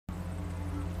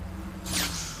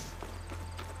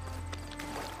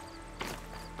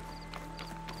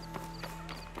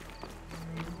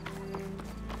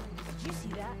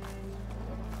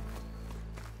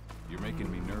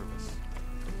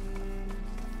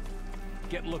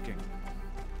Get looking.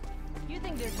 You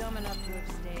think they're dumb enough to have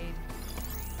stayed?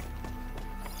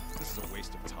 This is a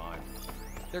waste of time.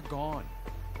 They're gone.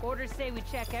 Orders say we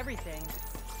check everything,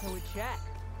 so we check.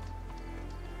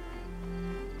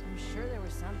 I'm sure there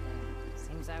was something.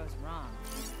 Seems I was wrong.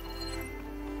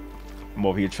 I'm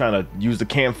over here trying to use the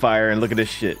campfire and look at this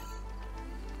shit.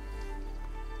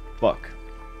 Fuck.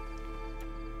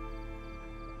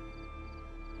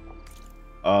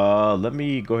 Let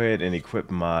me go ahead and equip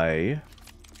my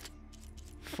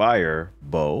fire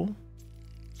bow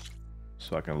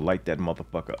so I can light that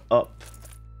motherfucker up.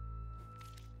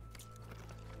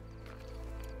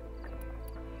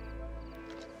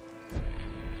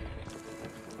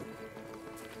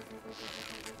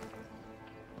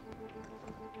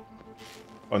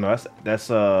 Oh no, that's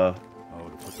Oh,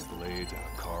 to put the blades out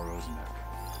of Karo's neck.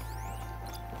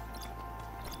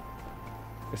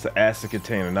 it's an acid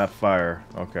container, not fire.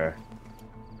 Okay.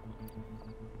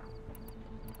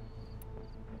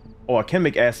 Oh, I can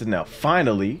make acid now.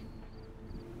 Finally.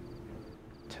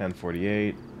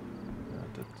 1048.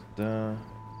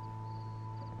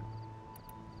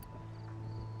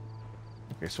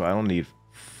 Okay, so I don't need.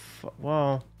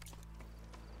 Well,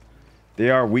 they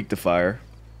are weak to fire.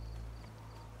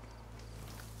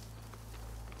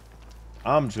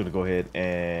 I'm just gonna go ahead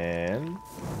and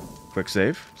quick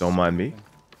save. Don't mind me.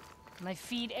 My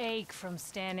feet ache from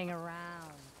standing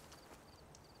around.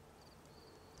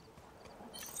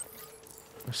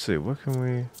 Let's see, what can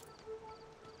we...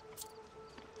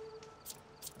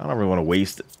 I don't really want to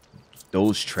waste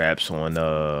those traps on,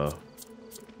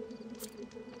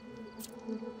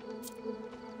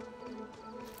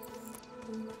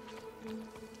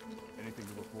 Anything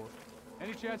to report?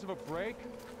 Any chance of a break?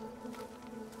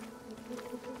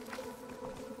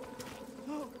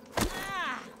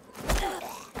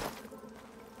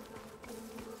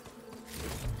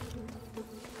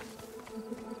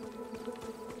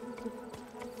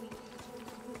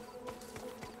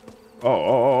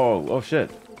 Oh,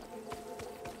 shit.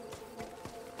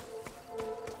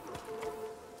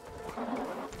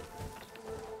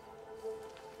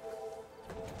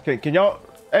 Can y'all...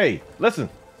 Hey, listen.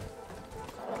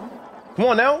 Come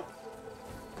on now.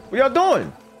 What y'all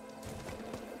doing?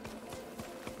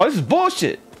 Oh, this is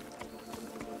bullshit.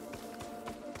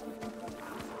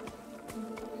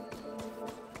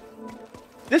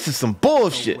 This is some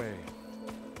bullshit. No way.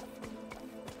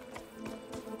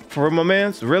 For real, my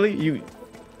mans? Really? You...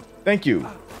 Thank you.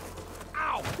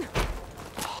 Ow!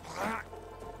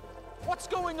 What's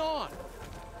going on?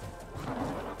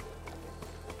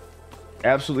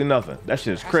 Absolutely nothing. That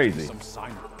shit is Has to be crazy. some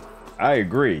sign. I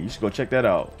agree. You should go check that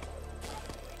out.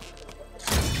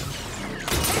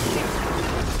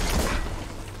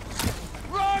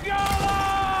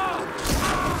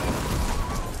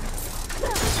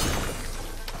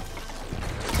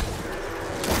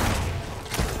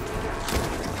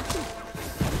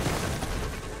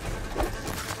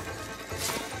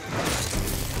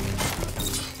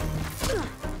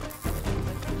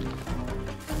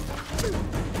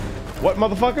 What,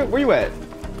 motherfucker? Where you at?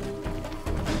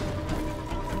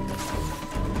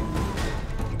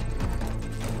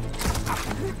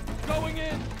 Going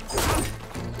in.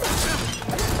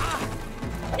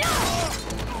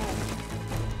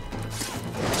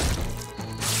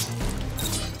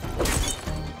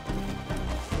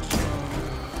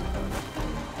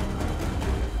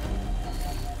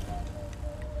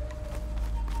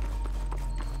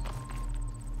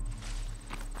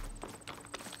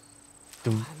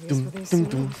 Dum, dum, dum,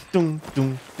 dum, dum,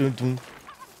 dum, dum, dum.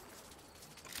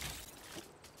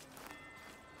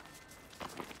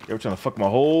 They were trying to fuck my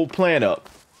whole plan up.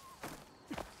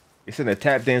 They sitting there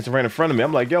tap dancing right in front of me.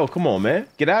 I'm like, yo, come on, man.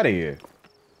 Get out of here.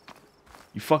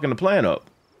 You fucking the plan up.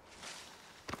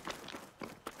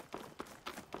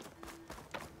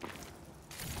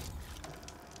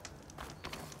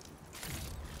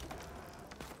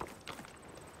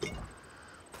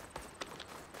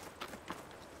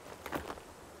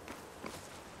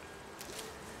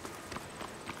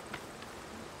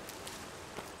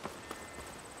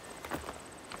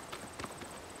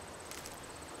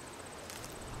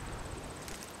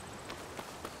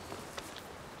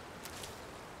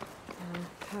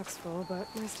 Pack's full, but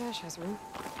my stash has room.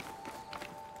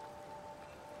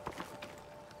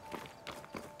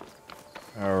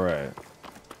 All right.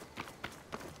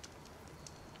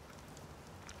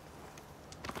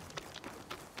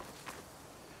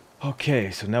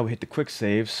 Okay, so now we hit the quick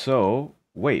save. So,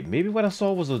 wait, maybe what I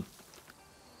saw was a...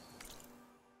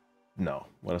 No,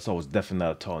 what I saw was definitely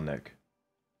not a tall neck.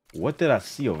 What did I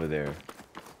see over there?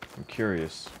 I'm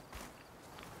curious.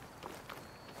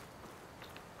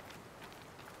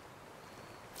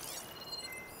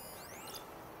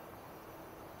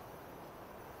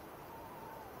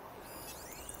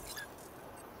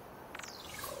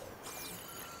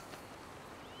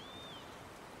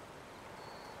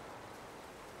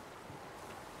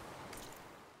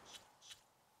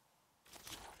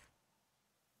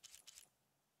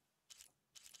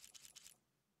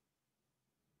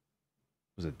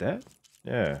 Was it that?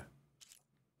 Yeah.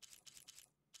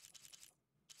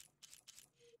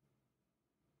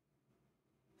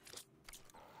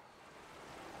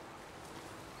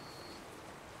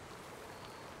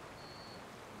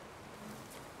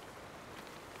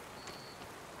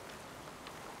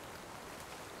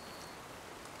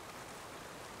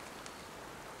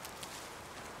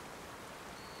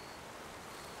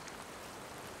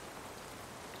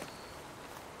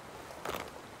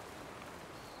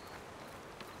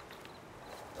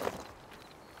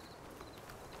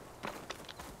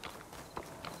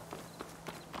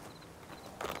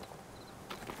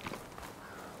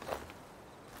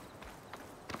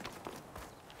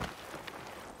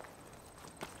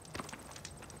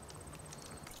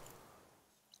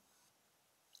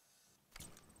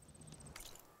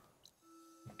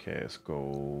 Okay, let's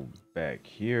go back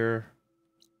here.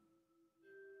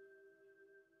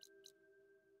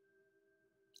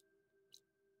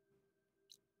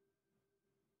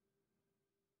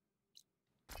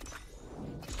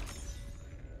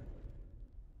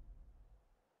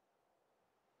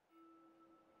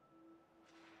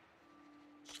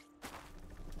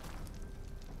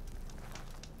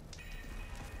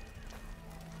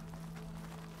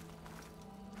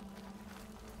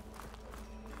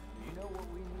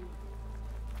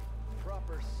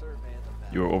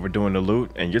 You were overdoing the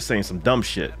loot, and you're saying some dumb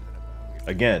shit.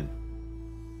 Again.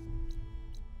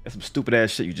 That's some stupid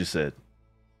ass shit you just said.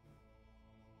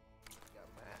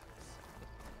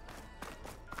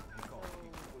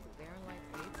 Baron Light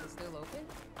gates is still open?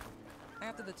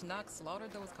 After the Tanakh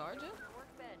slaughtered those Karja?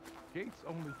 Gates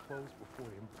only close before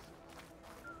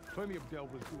embassy. Plenty of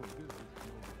delvers doing business.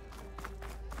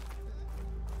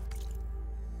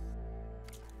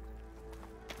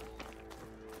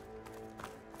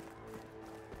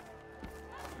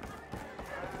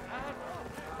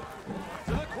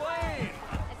 To the Queen!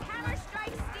 As hammer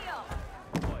strikes steel!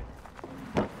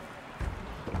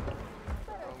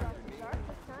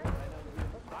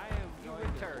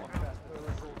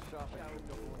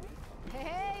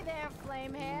 Hey there,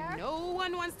 flame hair. No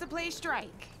one wants to play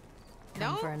strike. Come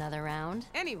No? for another round?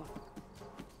 Anyone.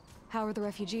 How are the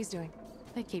refugees doing?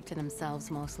 They keep to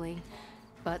themselves mostly,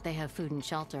 but they have food and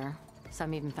shelter.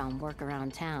 Some even found work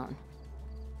around town.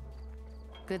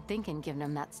 Good thinking, giving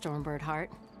them that Stormbird heart.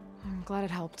 I'm glad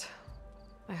it helped.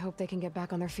 I hope they can get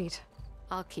back on their feet.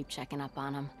 I'll keep checking up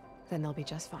on them. Then they'll be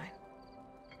just fine.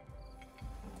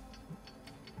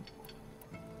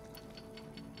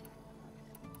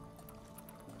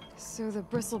 So the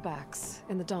bristlebacks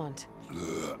in the Daunt.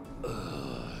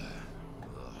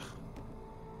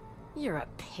 You're a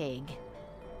pig.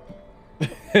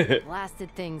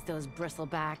 Blasted things, those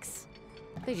bristlebacks.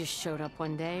 They just showed up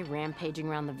one day, rampaging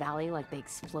around the valley like they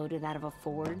exploded out of a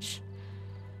forge.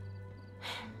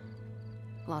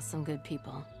 Lost some good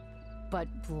people. But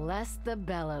bless the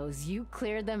bellows, you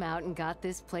cleared them out and got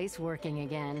this place working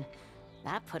again.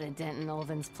 That put a dent in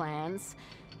Ulvin's plans.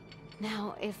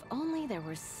 Now, if only there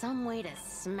was some way to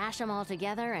smash them all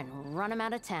together and run them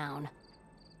out of town.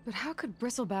 But how could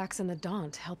bristlebacks in the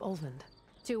Daunt help Ulvund?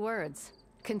 2 words.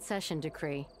 Concession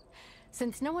decree.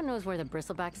 Since no one knows where the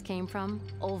bristlebacks came from,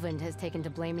 Ulvund has taken to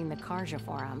blaming the Karja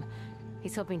for them.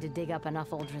 He's hoping to dig up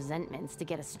enough old resentments to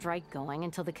get a strike going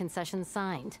until the concession's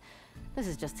signed. This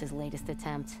is just his latest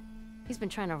attempt. He's been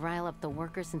trying to rile up the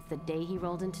workers since the day he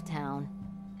rolled into town.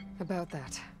 About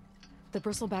that. The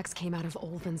bristlebacks came out of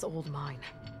Ulvund's old mine.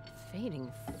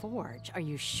 Fading Forge, are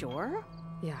you sure?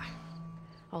 Yeah.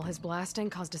 All his blasting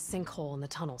caused a sinkhole in the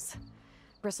tunnels.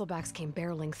 Bristlebacks came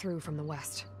barreling through from the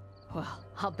west. Well,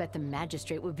 I'll bet the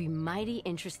magistrate would be mighty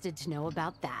interested to know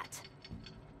about that.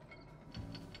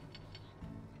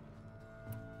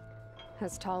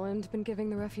 Has Tolland been giving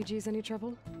the refugees any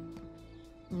trouble?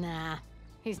 Nah,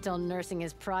 he's still nursing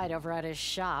his pride over at his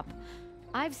shop.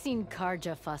 I've seen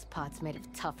Karja fusspots made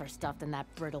of tougher stuff than that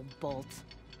brittle bolt.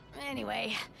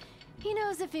 Anyway, he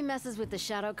knows if he messes with the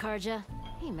Shadow Karja,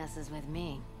 he messes with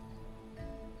me.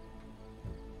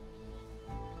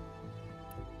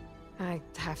 I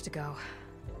have to go.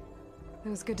 It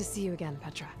was good to see you again,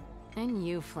 Petra. And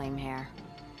you, Flamehair.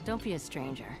 Don't be a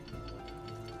stranger.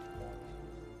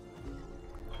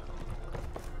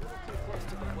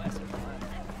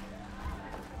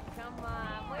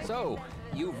 So,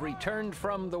 you've returned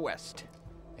from the west.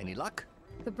 Any luck?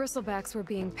 The bristlebacks were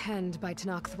being penned by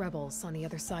Tanakh rebels on the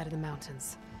other side of the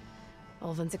mountains.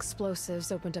 Ulvund's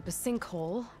explosives opened up a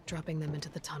sinkhole, dropping them into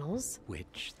the tunnels.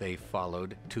 Which they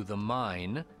followed to the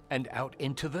mine and out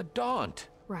into the Daunt.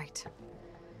 Right.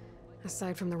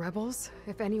 Aside from the rebels,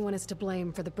 if anyone is to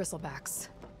blame for the bristlebacks,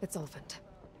 it's Ulvund.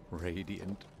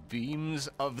 Radiant beams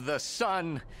of the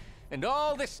sun. And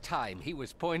all this time, he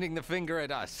was pointing the finger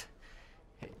at us.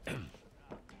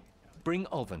 Bring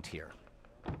Ulvund here.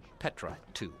 Petra,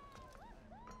 too.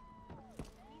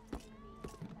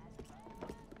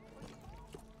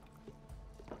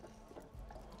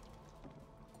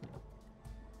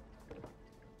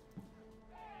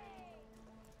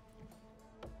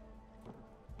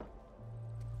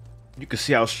 You could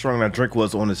see how strong that drink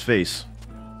was on his face.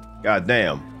 God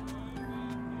damn.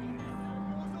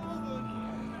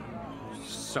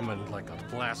 Summoned like a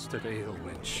blasted ale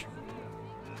winch.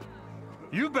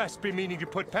 You best be meaning to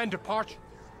put pen to parch.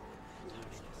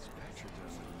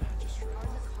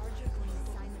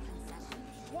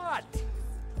 What?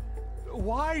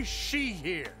 Why is she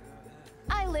here?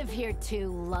 I live here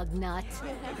too, lugnut.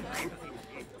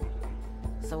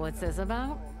 So what's this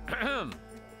about?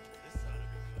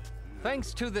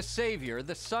 Thanks to the Savior,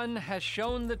 the sun has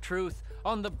shown the truth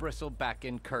on the Bristleback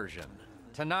incursion.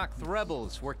 Tanakh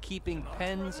rebels were keeping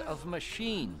pens of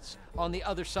machines on the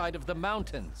other side of the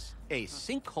mountains. A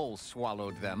sinkhole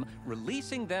swallowed them,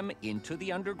 releasing them into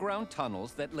the underground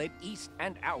tunnels that led east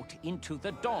and out into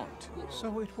the Daunt.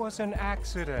 So it was an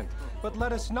accident. But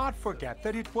let us not forget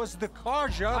that it was the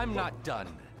Karja. I'm not done.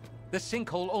 The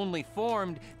sinkhole only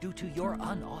formed due to your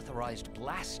unauthorized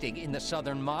blasting in the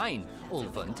southern mine,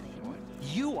 Ulvund.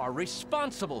 You are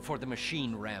responsible for the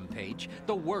machine rampage,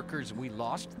 the workers we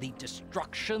lost, the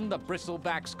destruction the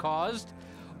Bristlebacks caused.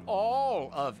 All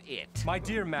of it. My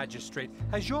dear magistrate,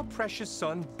 has your precious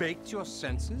son baked your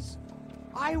senses?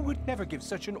 I would never give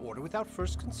such an order without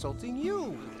first consulting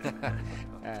you.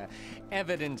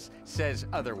 Evidence says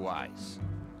otherwise.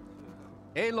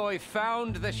 Aloy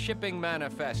found the shipping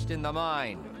manifest in the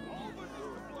mine.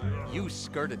 You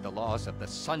skirted the laws of the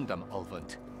Sundom,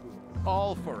 Ulvund.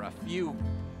 All for a few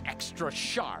extra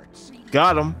shards.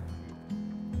 Got him.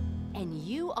 And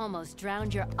you almost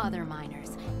drowned your other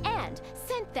miners. And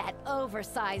sent that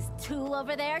oversized tool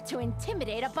over there to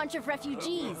intimidate a bunch of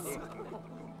refugees.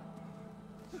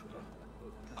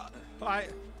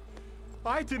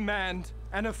 I demand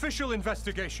an official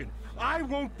investigation. I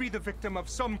won't be the victim of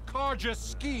some Karja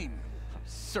scheme.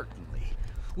 Certainly.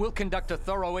 We'll conduct a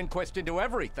thorough inquest into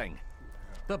everything.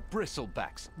 The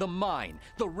Bristlebacks, the mine,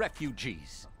 the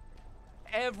refugees.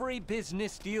 Every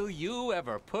business deal you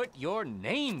ever put your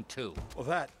name to.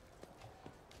 Well,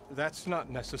 that's not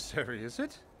necessary, is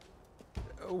it?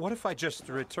 What if I just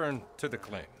return to the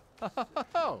claim?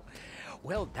 Oh,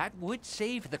 well, that would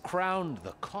save the Crown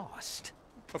the cost.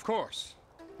 Of course.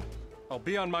 I'll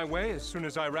be on my way as soon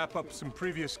as I wrap up some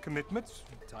previous commitments,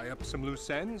 tie up some loose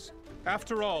ends.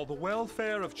 After all, the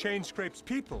welfare of Chainscrape's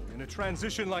people in a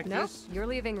transition like this... Nope, you're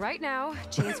leaving right now.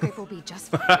 Chainscrape will be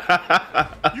just fine.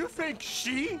 You think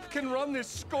she can run this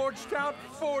scorched-out,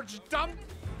 forged dump?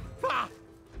 Ha!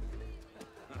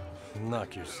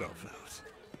 Knock yourself out.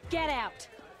 Get out.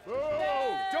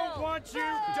 Oh, don't want you,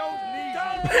 don't need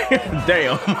you.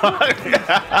 Damn.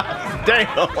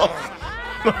 Damn.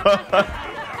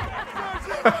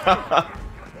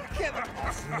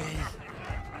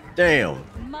 Damn.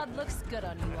 Mud looks good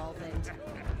on you, Ulvund.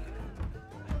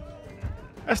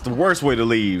 That's the worst way to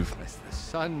leave. As the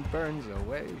sun burns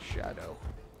away shadow.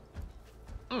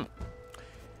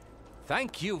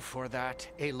 Thank you for that,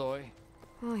 Aloy.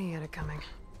 Well, he had it coming.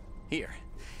 Here,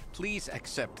 please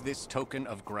accept this token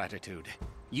of gratitude.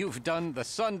 You've done the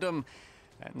Sundom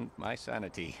and my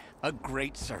sanity a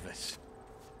great service.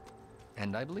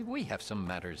 And I believe we have some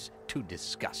matters to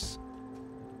discuss.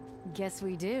 Guess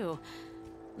we do.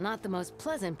 Not the most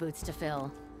pleasant boots to fill,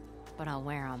 but I'll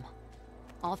wear them.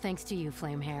 All thanks to you,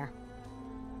 Flamehair.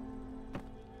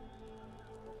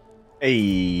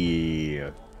 Hey.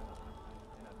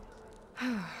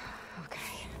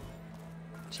 Okay.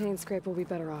 Chainscrape will be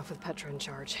better off with Petra in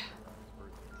charge.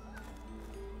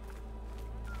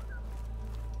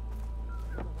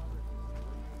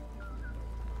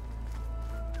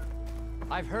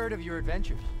 I've heard of your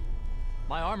adventures.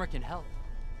 My armor can help.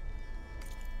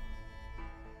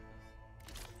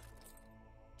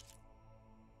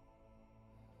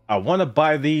 I want to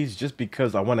buy these just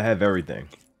because I want to have everything.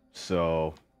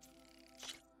 So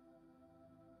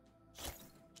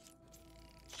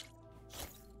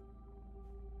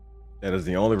that is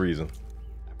the only reason.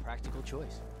 A practical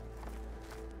choice.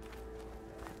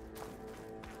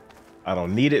 I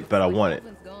don't need it, but I want it.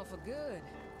 Ulvund's gone for good.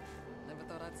 Never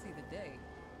thought I'd see the day.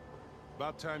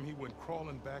 About time he went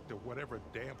crawling back to whatever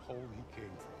damp hole he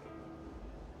came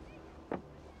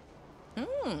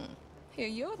from. Here,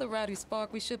 you're the rowdy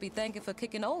spark we should be thanking for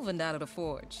kicking Ulvund out of the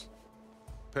forge.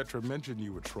 Petra mentioned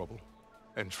you were trouble,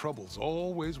 and trouble's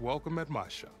always welcome at my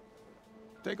shop.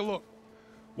 Take a look.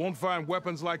 Won't find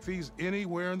weapons like these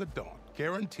anywhere in the Daunt.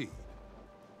 Guaranteed.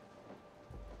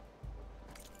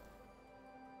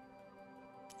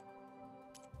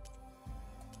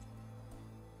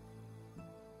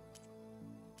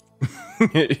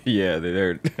 Yeah,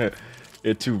 they're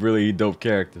two really dope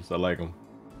characters. I like them.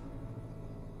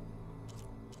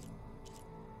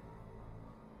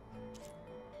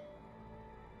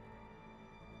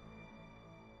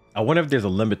 I wonder if there's a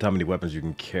limit to how many weapons you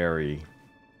can carry.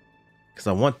 Because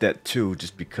I want that too,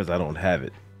 just because I don't have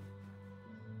it.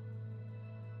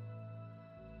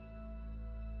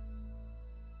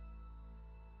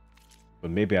 But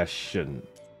maybe I shouldn't.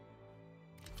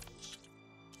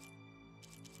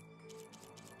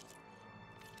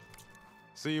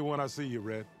 See you when I see you,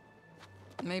 Red.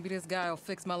 Maybe this guy will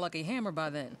fix my lucky hammer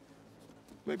by then.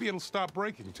 Maybe it'll stop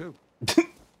breaking, too.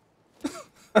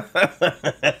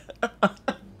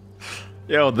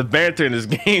 Yo, the banter in this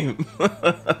game.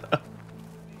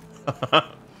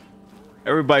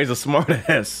 Everybody's a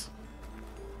smartass.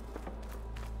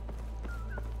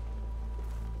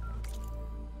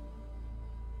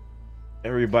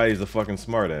 Everybody's a fucking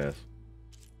smartass.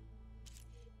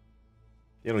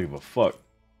 You don't give a fuck.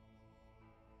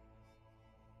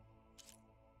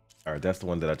 All right, that's the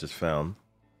one that I just found.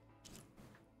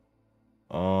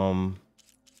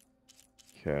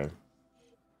 Okay.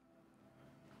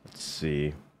 Let's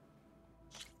see.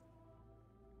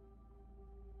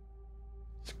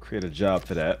 Let's create a job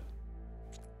for that.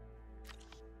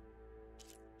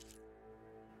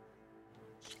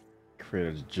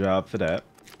 Create a job for that.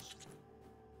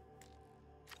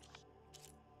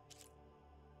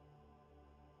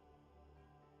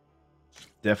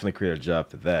 Definitely create a job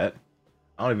for that.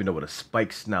 I don't even know what a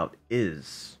spike snout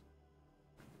is.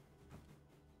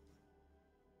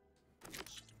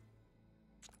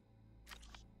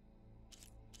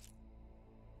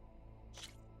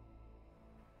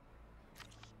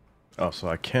 Oh, so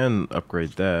I can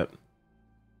upgrade that.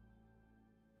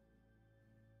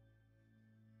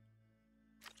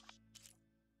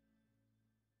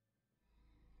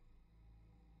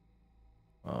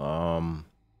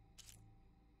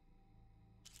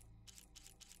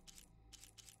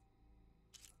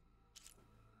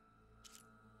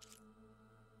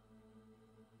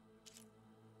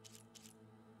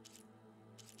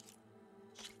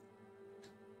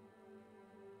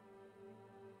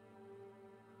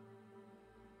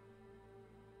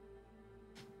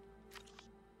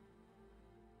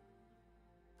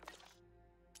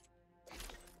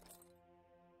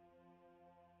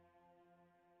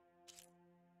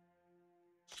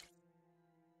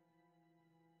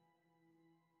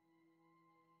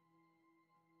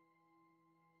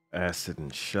 Acid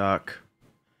and shock.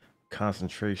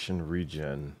 Concentration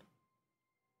regen.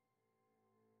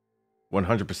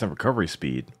 100% recovery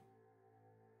speed.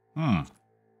 Hmm.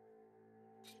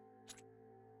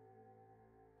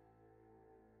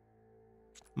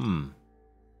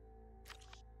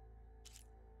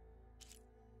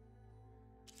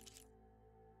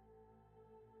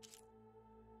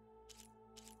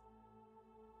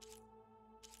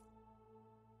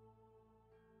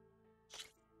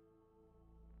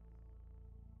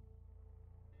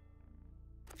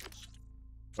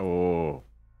 Oh.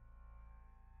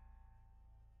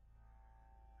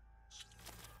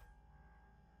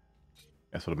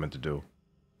 That's what I meant to do.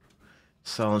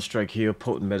 Silent strike here,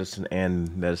 potent medicine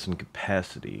and medicine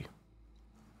capacity.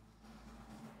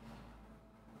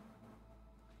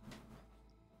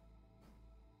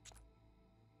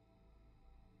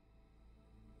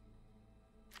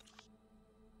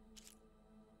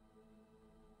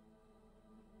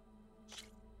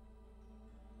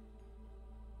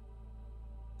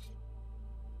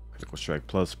 Critical strike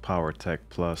plus, power attack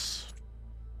plus.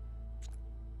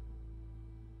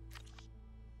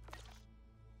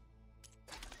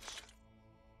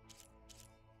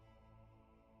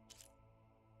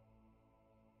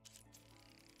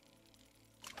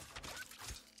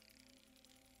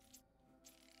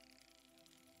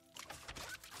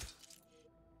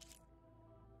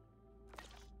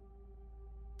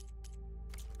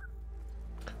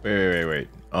 Wait.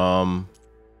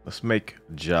 Let's make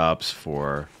jobs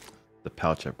for the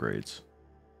pouch upgrades.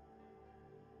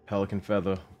 Pelican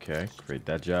feather. Okay, create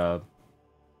that job.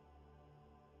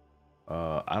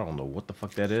 I don't know what the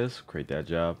fuck that is. Create that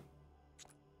job.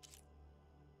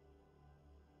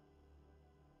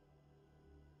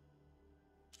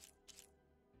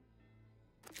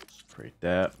 Create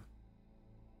that.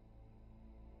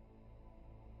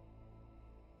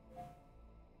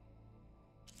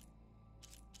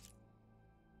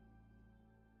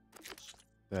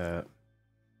 That.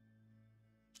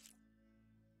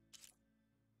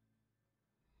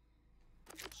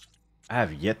 I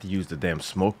have yet to use the damn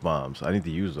smoke bombs. I need to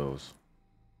use those.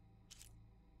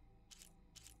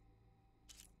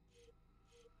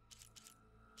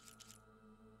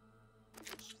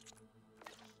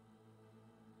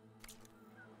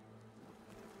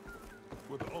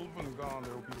 With Ulvin gone,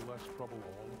 there'll be less trouble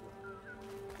all around.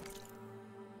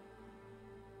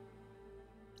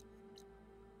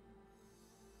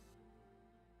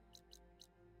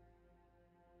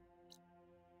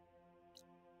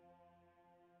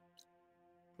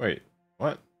 Wait,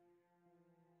 what?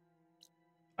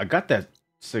 I got that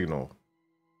signal.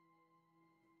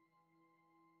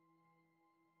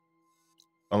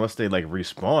 Unless they like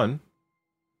respawn.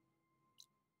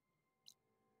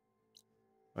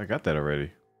 I got that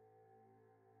already.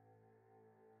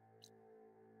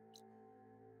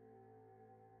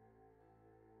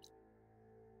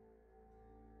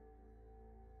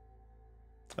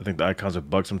 I think the icons are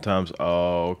bugged sometimes.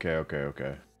 Oh,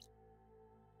 okay.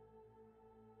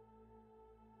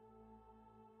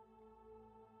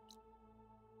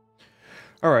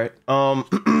 All right.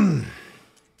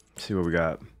 See what we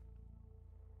got.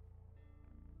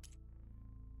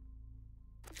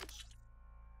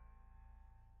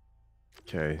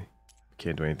 Okay.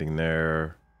 Can't do anything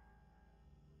there.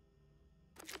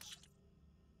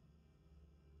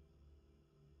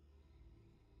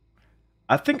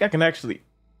 I think I can actually.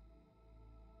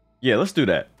 Yeah, let's do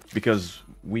that because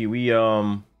we're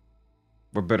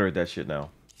better at that shit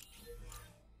now.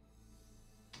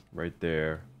 Right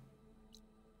there.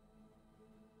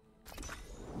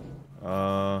 Does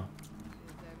that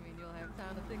mean you'll have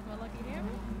time to fix my lucky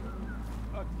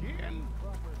Again?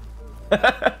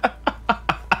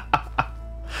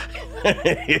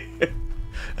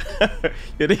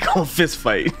 Yeah, they call fist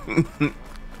fight.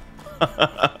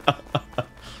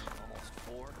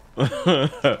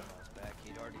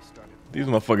 These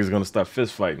motherfuckers gonna start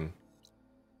fist fighting.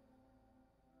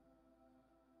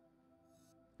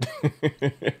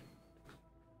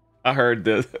 I heard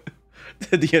the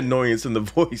annoyance in the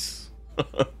voice.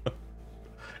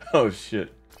 Oh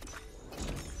shit.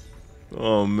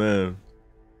 Oh man.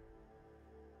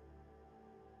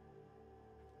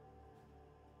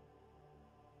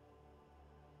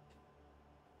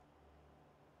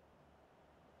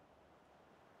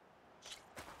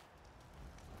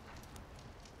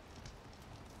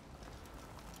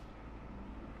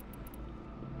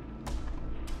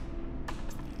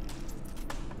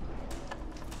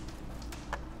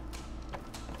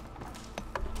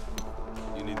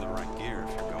 You need the right gear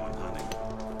if you're going hunting.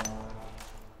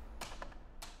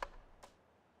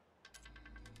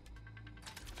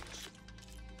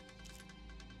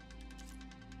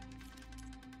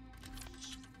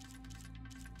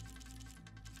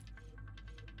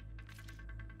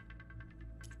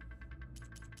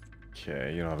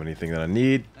 Okay, you don't have anything that I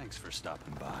need. Thanks for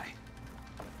stopping by.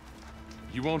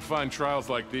 You won't find trials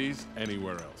like these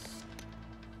anywhere else.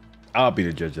 I'll be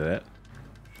the judge of that.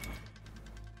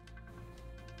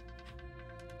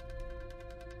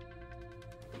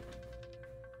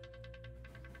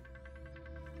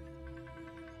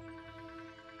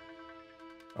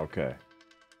 Okay.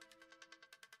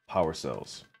 Power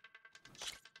cells.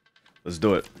 Let's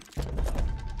do it.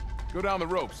 Go down the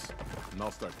ropes, and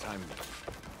I'll start timing you.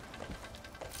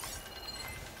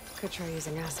 Could try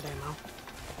using acid ammo.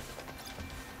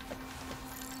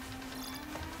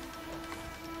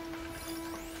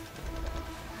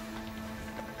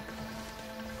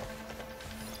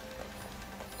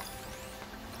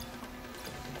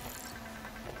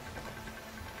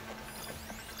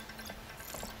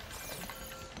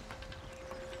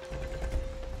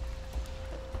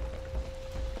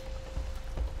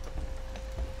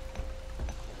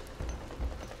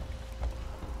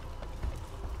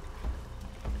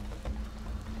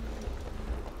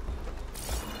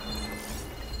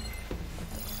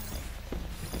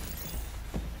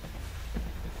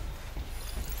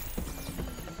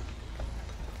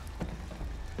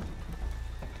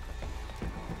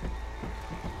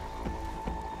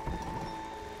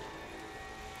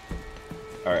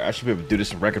 Alright, I should be able to do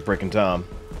this in record-breaking time.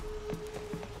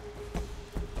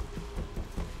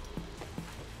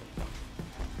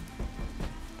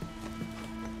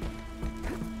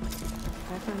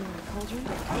 I found a cauldron.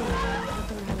 I don't know how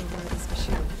to wire this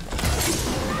machine.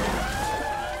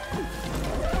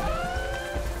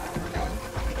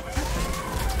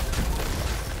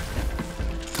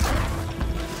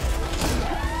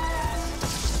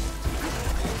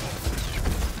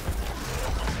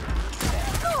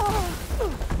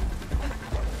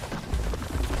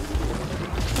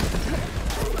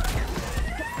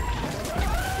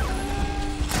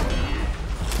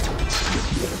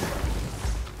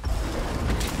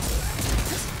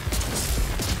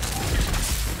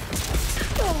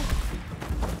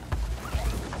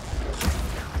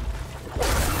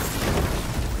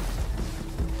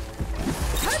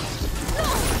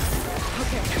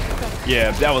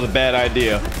 Yeah, that was a bad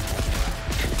idea.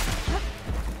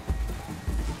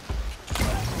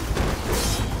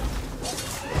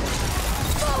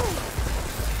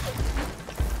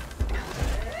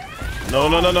 No,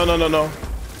 no, no, no, no, no, no.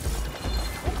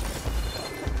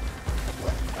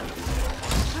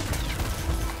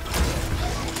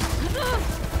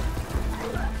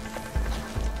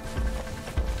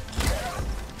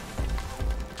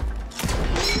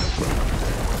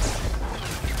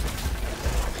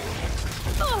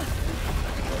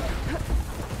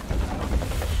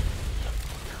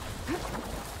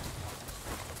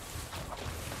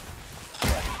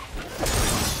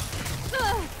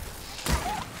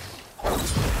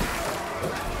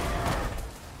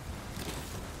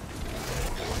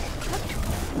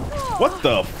 What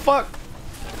the fuck?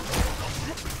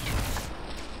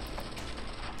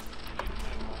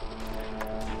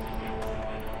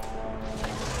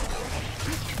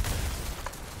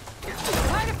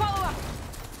 Time to follow up.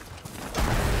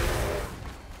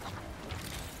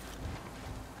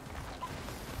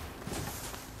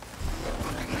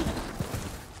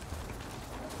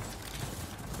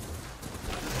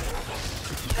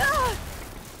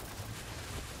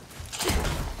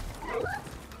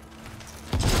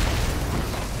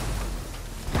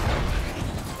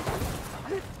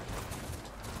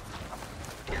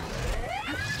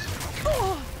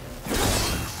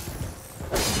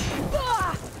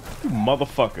 You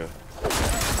motherfucker.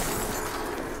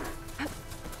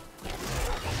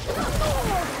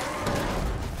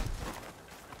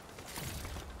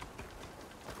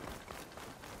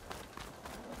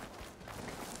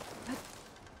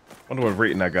 Wonder what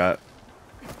rating I got.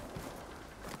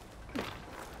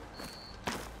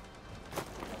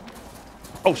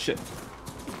 Oh shit.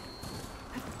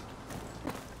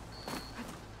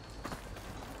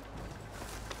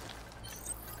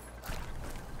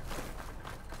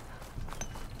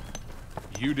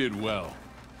 You did well.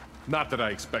 Not that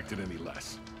I expected any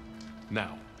less.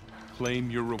 Now, claim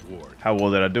your reward. How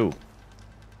well did I do?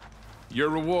 Your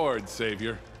reward,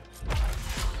 Savior.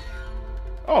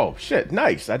 Oh shit,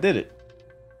 nice. I did it.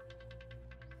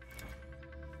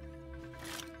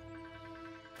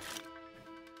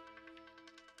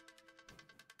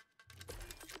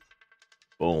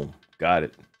 Boom. Got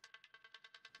it.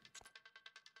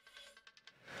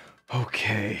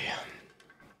 Okay.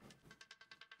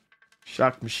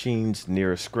 Shock machines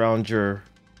near a scrounger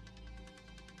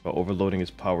while overloading his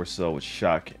power cell with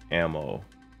shock ammo.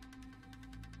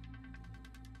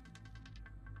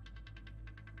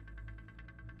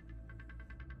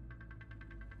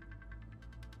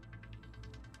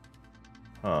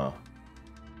 Huh.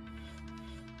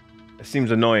 It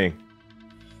seems annoying.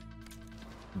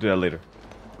 Do that later.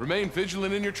 Remain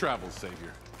vigilant in your travels,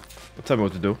 Savior. Well, tell me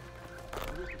what to do.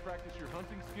 You wish to practice your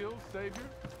hunting skills, Savior?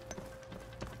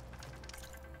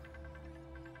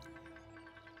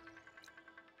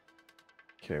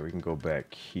 Okay, we can go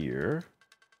back here.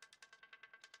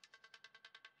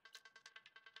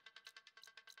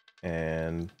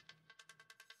 And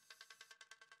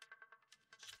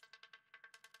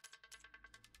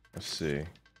let's see.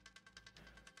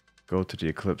 Go to the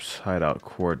Eclipse hideout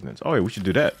coordinates. Oh, yeah, we should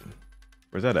do that.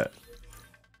 Where's that at?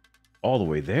 All the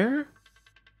way there?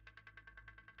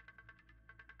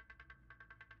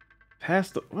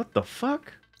 Past the... What the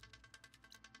fuck?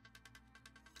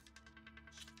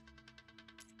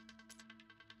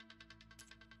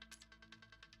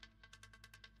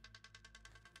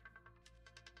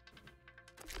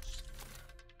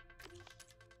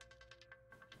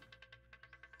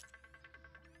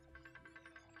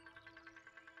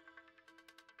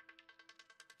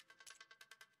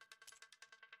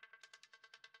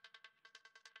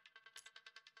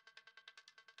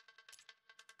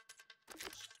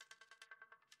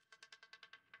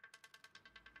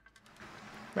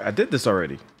 I did this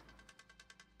already.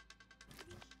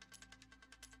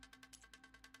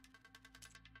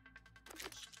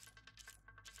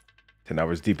 10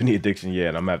 hours deep in the addiction, yeah,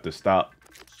 and I'm gonna have to stop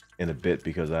in a bit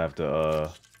because I have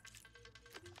to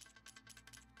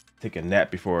take a nap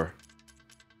before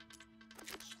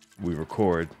we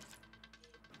record.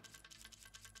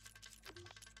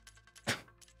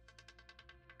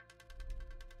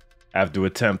 I have to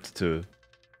attempt to...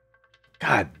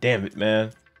 God damn it,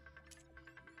 man.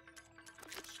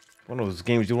 One of those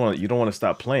games you don't want to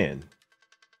stop playing.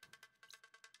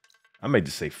 I may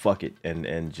just say fuck it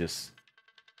and just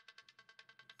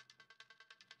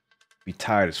be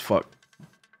tired as fuck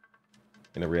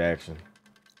in a reaction.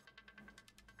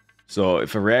 So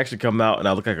if a reaction come out and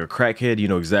I look like a crackhead, you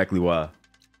know exactly why.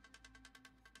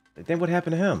 Like, then what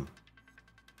happened to him?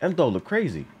 Endo look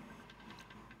crazy.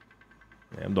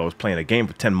 Damn, I was playing a game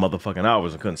for 10 motherfucking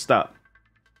hours and couldn't stop.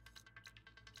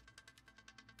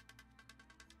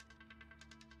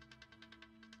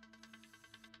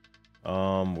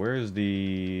 Where's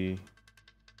the...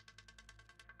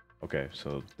 Okay,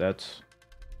 so that's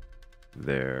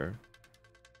there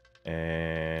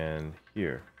and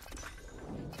here.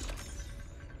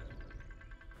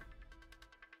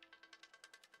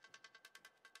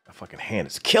 My fucking hand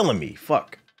is killing me.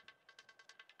 Fuck.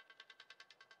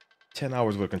 10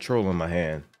 hours with control in my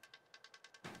hand.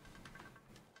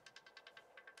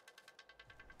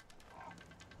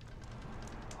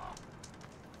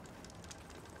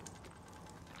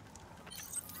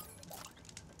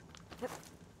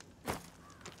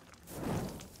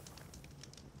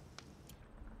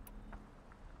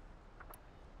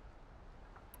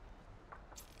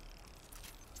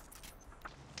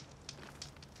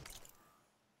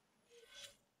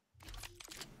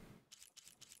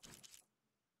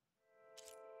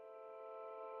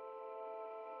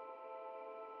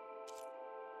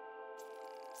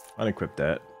 Unequip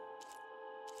that.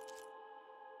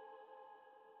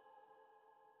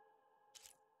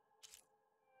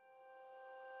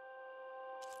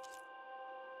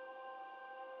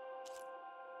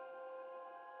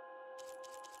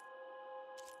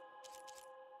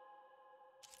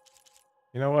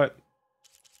 You know what?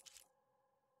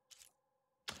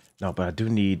 No, but I do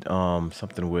need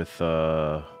something with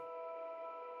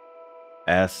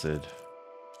acid.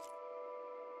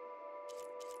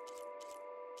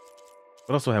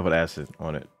 What else do I have with acid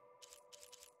on it?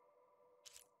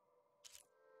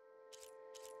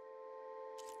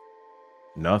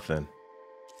 Nothing.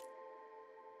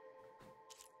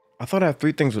 I thought I had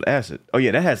 3 things with acid. Oh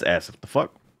yeah, that has acid. What the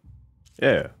fuck?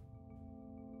 Yeah.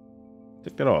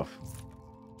 Take that off.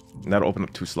 And that'll open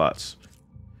up 2 slots.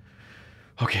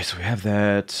 Okay, so we have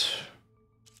that.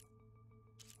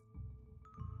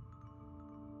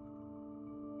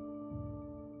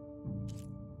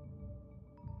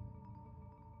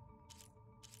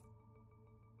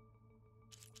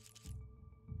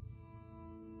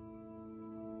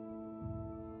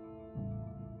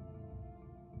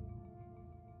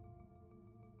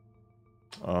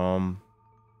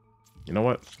 You know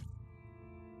what?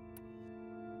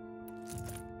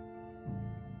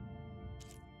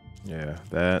 Yeah,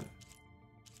 that.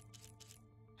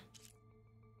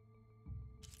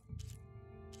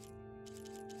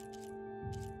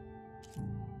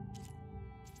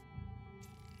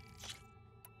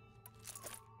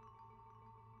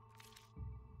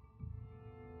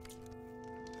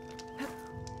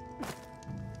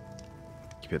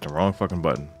 Keep hitting the wrong fucking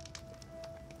button.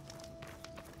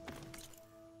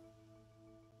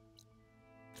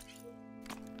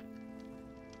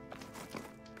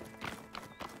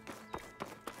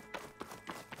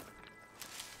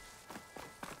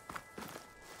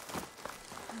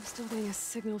 Still getting a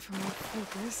signal from my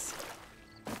focus.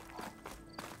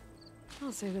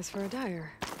 I'll save this for a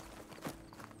dyer.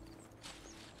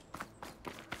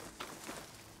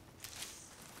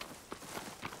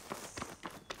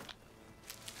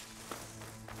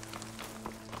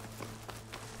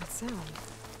 That sound.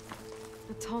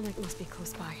 The Tallneck must be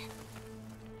close by.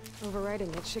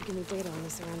 Overriding it should give me data on the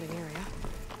surrounding area.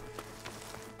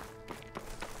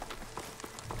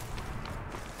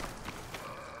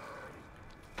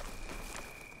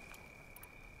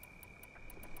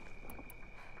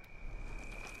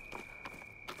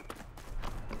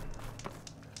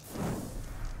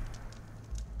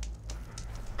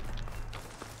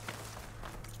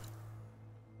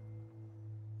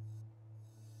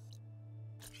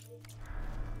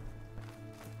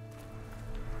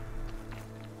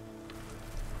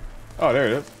 Oh, there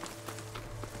it is.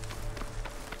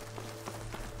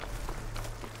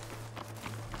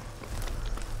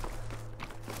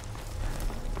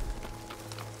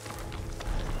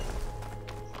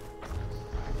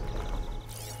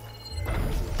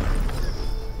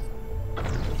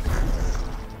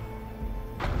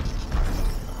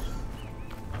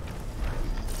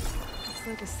 Looks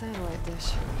like a satellite dish.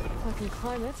 If I can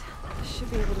climb it, I should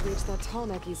be able to reach that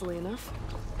Tallneck easily enough.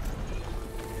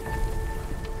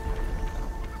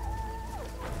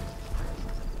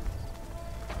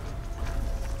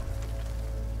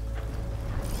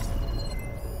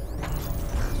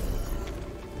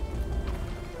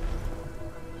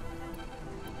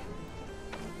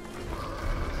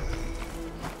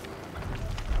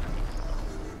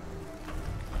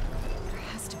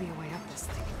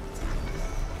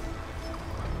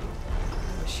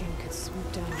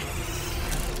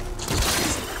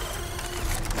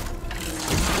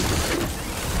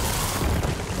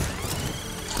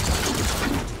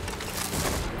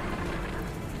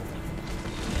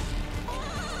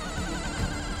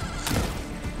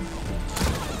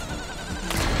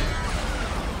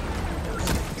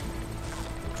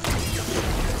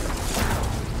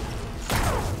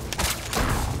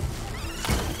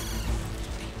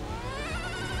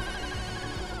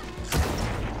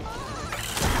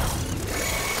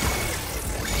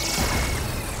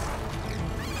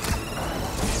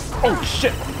 Oh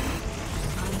shit!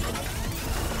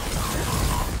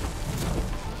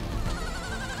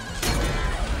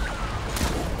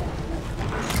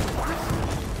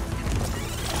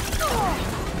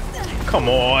 Come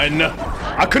on!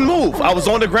 I couldn't move! I was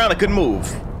on the ground, I couldn't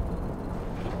move.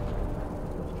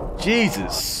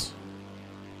 Jesus.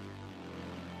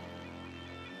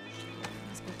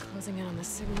 Must be closing in on the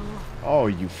signal. Oh,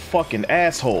 you fucking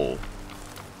asshole.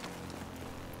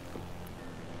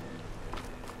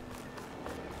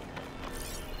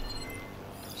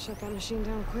 Shut that machine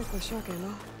down quick with shock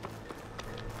ammo.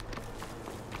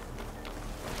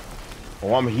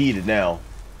 Oh, I'm heated now.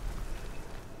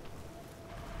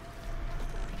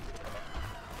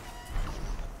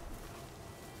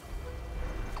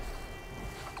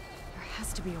 There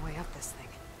has to be a way up this thing.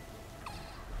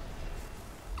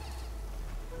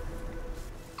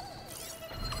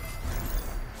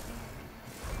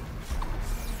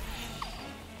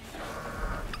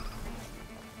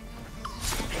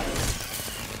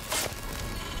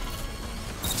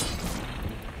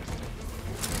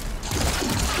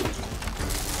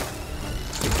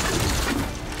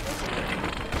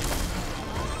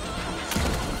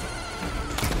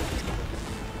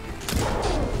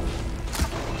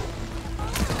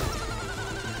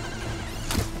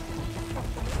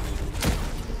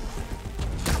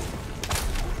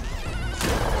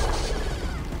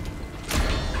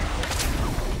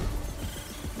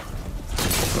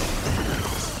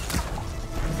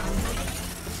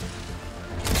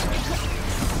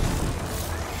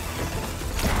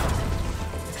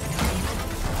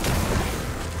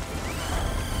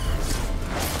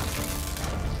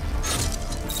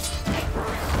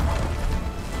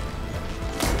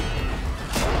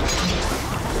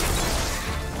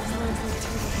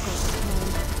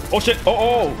 Oh shit!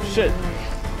 Oh shit!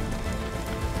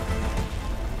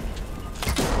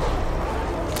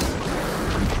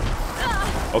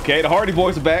 Okay, the Hardy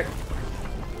Boys are back.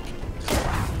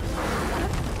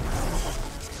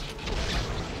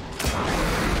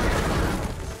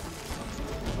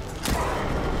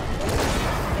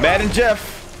 Matt and Jeff.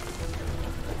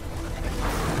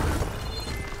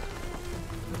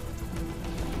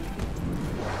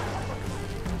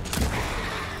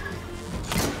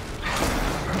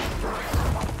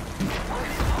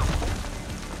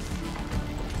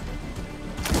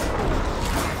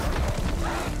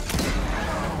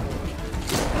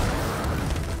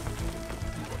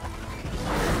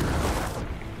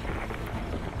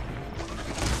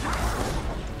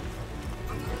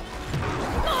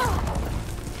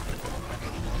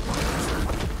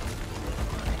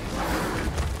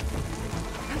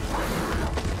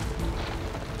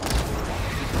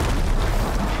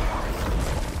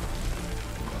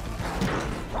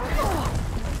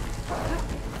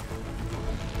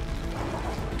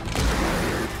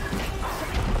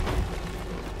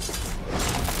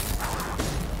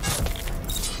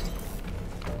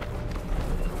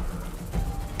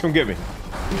 Come get me.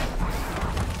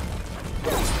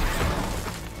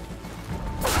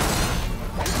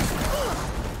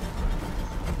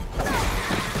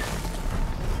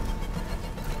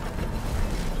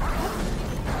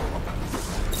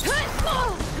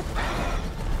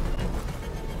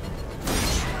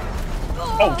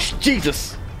 Oh,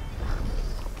 Jesus.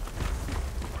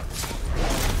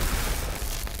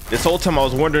 This whole time I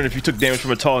was wondering if you took damage from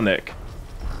a tall neck.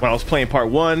 When I was playing part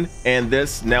 1 and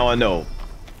this, now I know.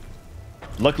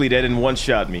 Luckily, that didn't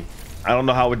one-shot me. I don't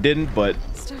know how it didn't, but...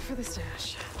 Stuff for the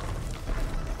stash.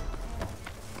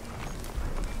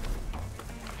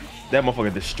 That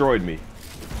motherfucker destroyed me.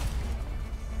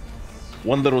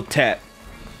 One little tap.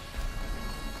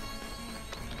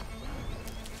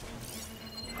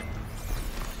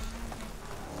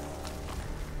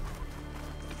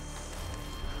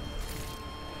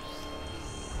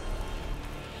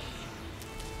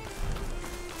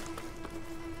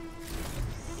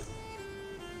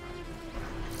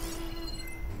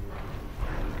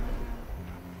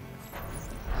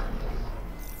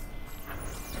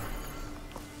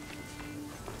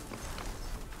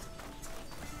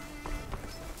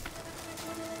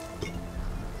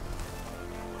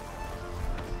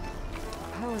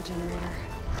 Power generator.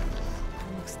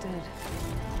 Looks dead.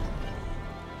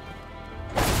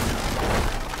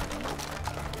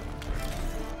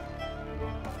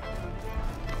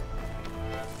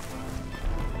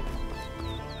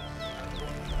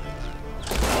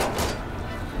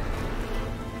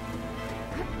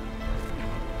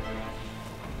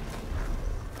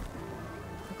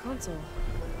 The console. No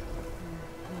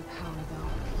power though.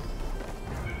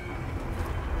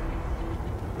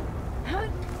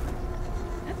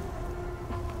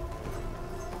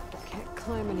 Can't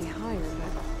climb any higher,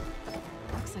 but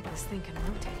looks Looks like this thing can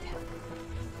rotate.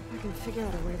 If I can figure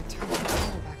out a way to turn the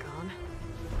power back on,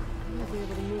 I might be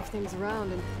able to move things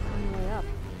around and find a way up.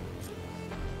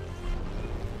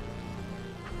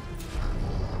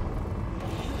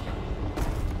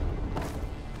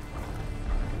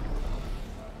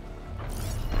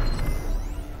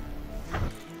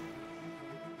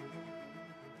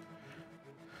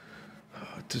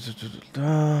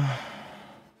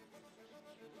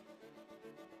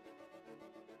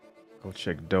 Go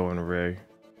check Doe and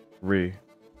Ree.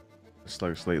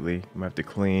 Slugs lately. Might have to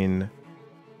clean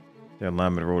the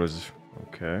alignment rotors.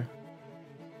 Okay.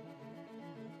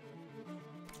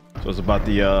 So it's about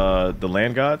the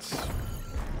land gods?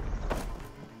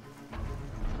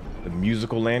 The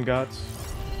musical land gods?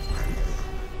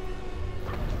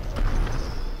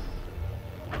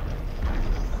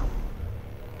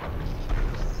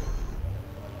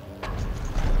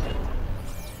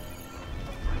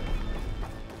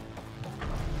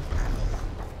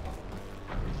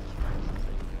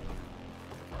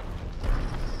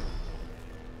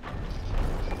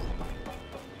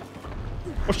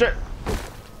 Oh shit!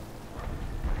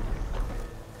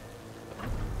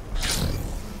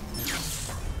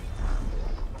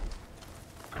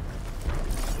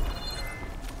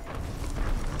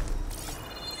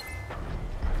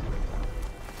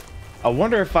 I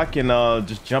wonder if I can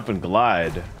just jump and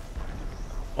glide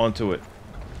onto it.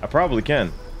 I probably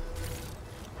can.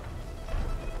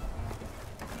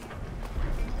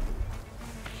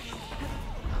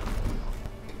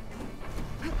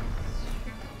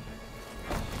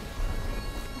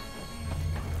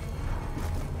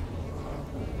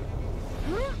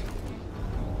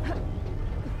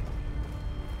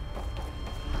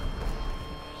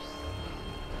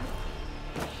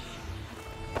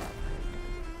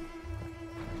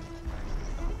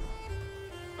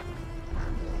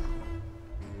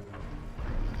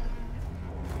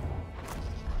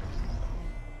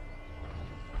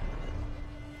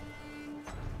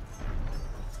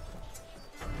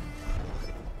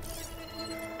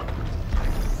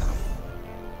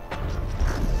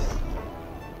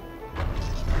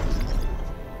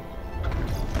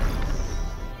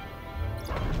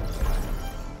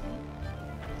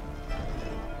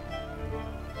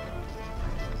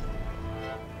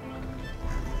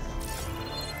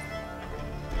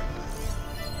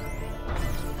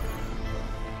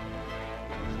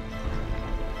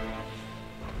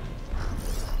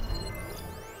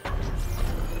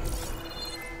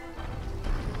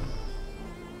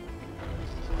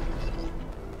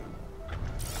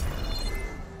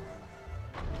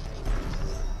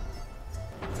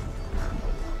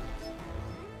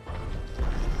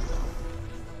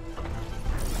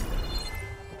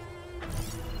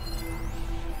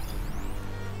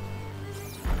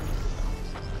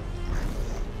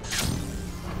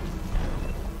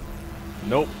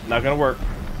 Nope, not gonna work.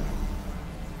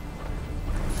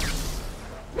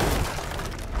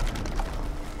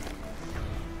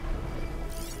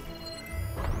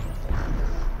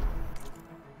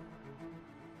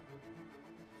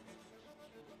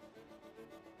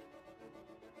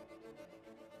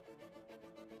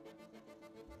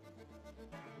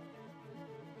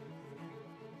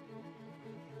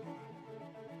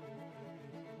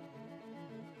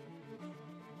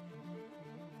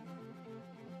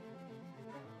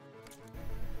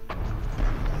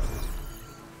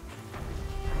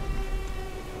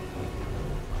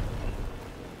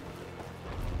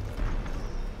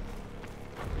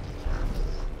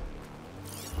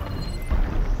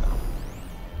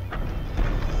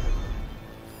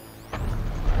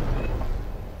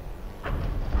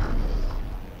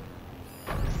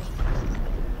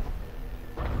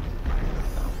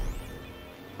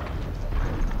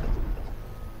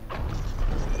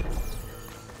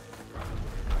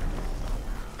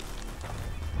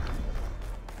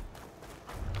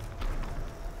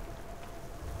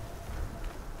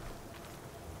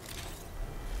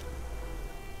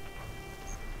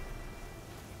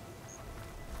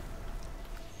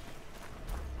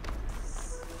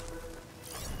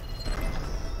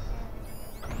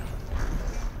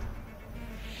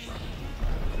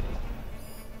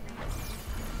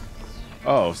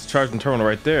 Oh, it's charging terminal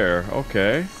right there.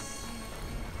 Okay.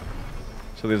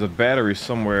 So there's a battery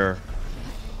somewhere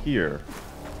here.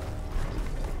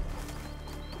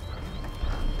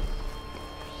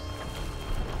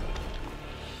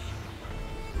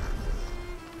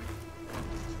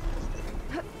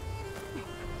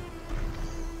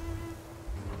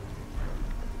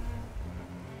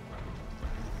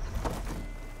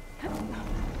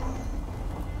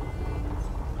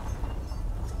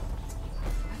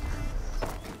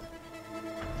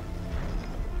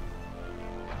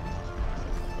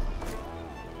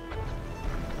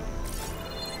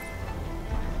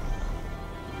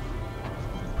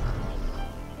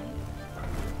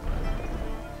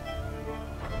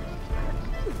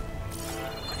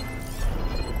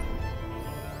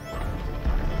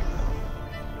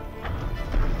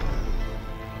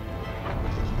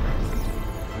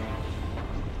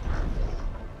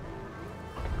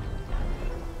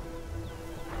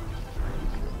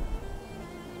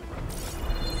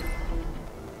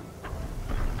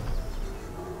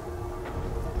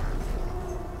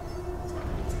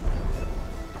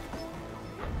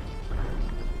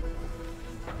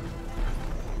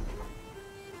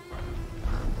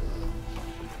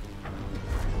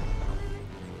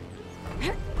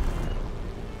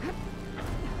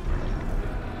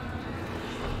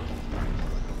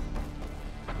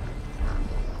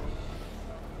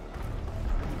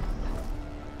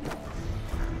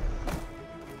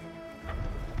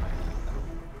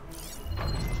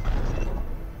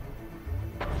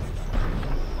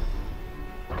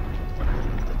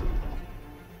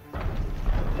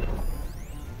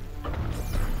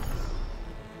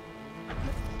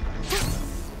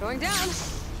 Going down.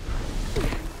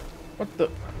 What the?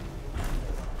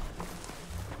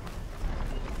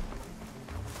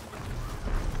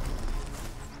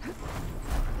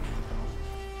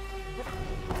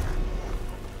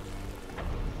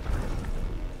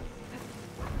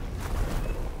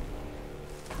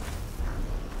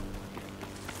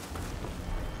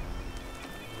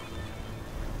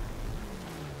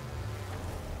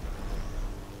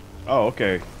 Oh,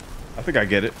 okay. I think I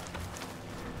get it.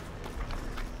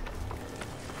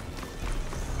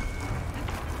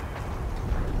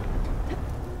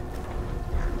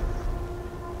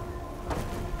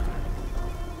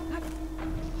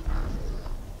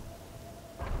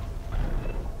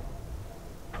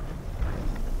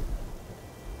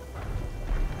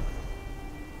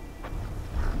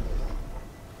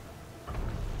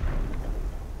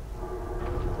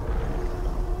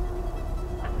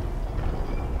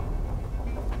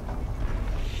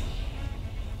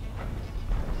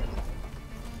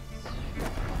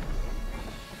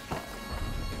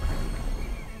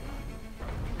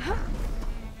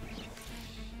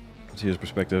 His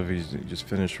perspective, he just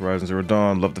finished Horizon Zero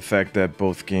Dawn. Love the fact that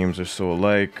both games are so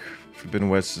alike. Forbidden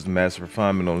West is massive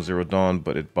refinement on Zero Dawn,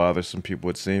 but it bothers some people,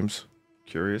 it seems.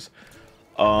 Curious.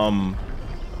 To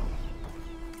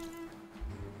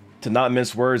not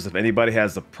mince words, if anybody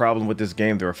has a problem with this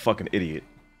game, they're a fucking idiot.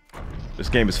 This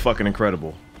game is fucking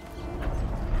incredible.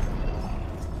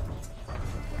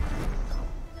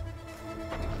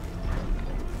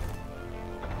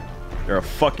 They're a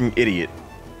fucking idiot.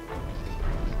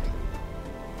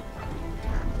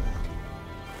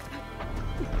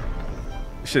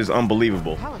 This shit is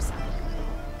unbelievable. Power supply.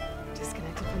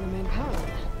 Disconnected from the main power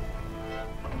line.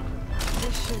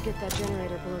 This should get that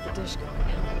generator below the dish going.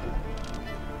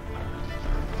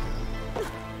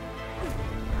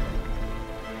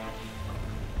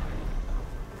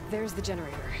 There's the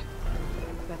generator.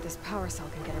 Bet this power cell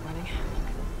can get it running.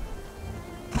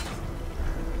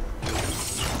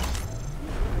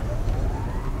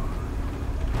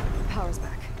 Power's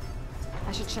back.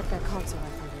 I should check that console I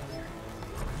found earlier.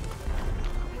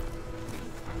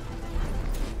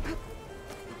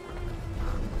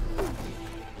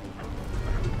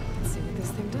 Let's see what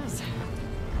this thing does.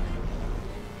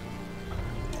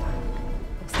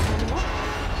 Looks like I'm up.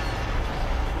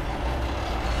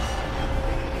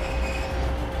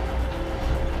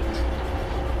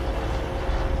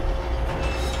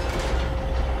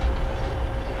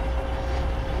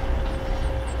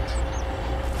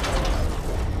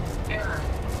 Error.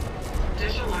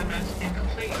 Disalignment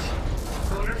incomplete.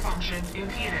 Motor function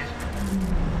impeded.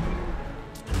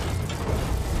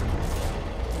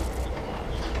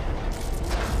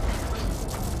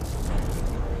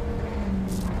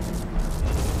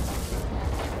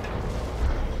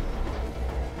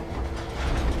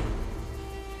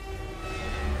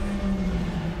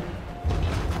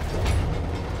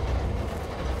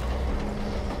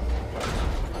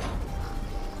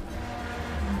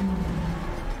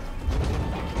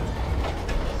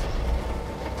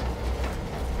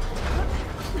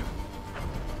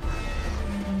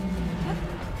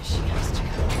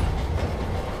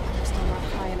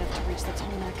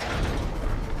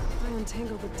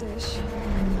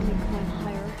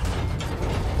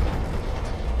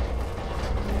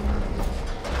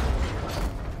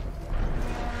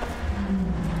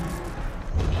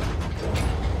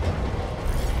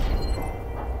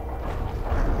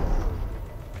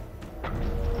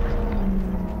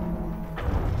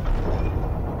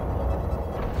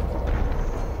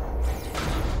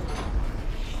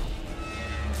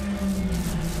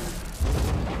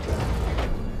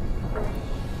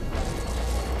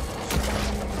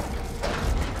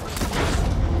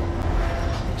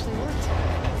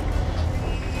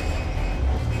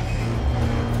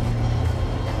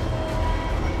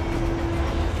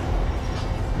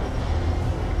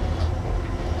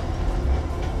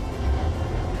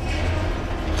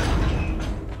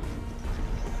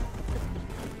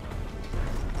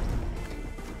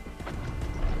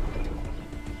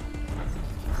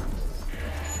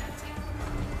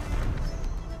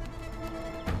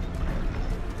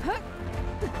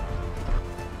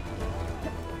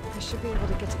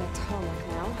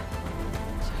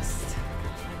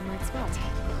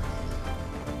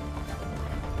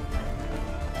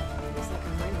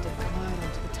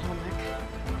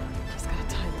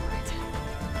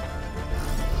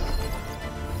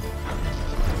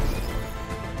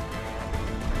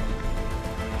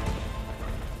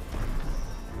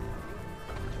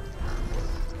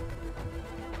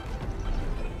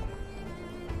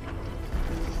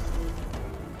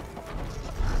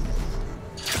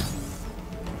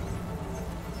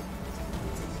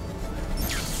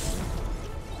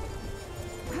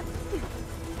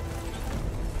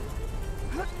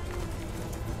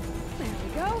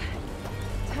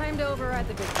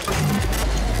 tried the big thing.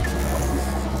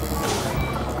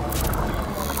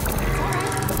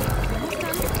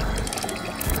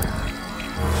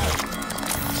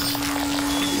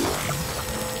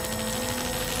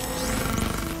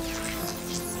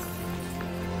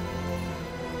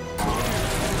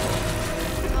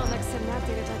 Well, next to not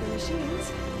to attack the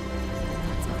machines.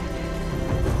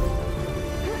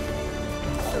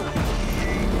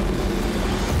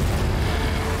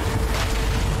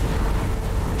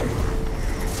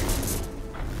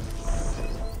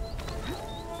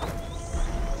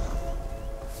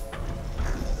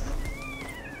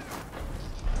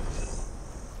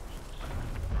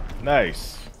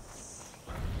 Nice.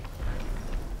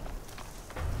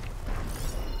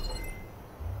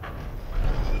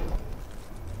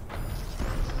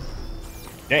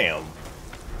 Damn.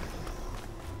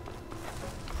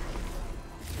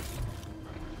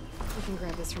 I can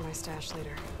grab this from my stash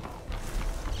later.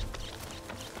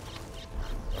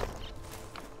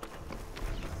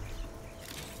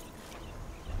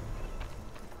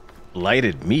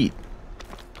 Lighted meat.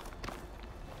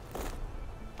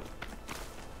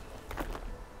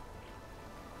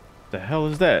 The hell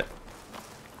is that?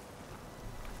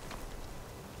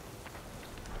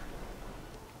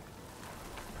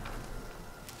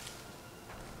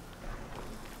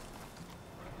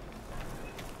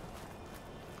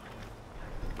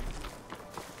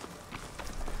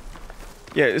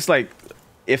 Yeah, it's like,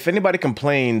 if anybody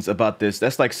complains about this,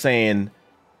 that's like saying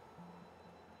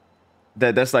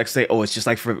that's like saying, oh, it's just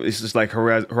like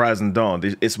Horizon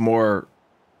Dawn. It's more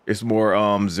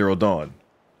Zero Dawn.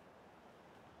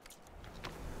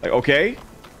 Like, okay,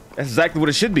 that's exactly what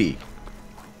it should be.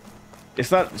 It's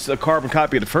not a carbon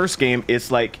copy of the first game. It's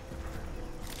like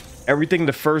everything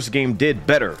the first game did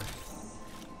better.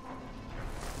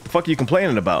 The fuck are you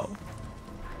complaining about?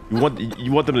 You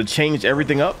want them to change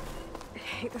everything up? I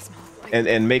hate this smell.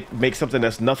 And make something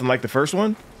that's nothing like the first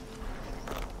one?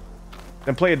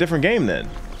 Then play a different game then.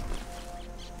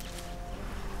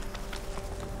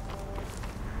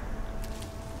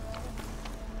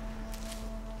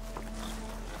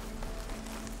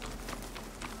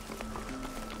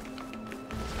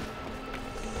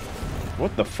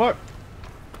 What the fuck?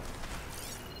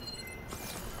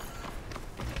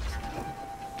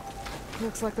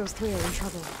 Looks like those three are in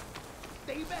trouble.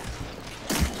 Stay back.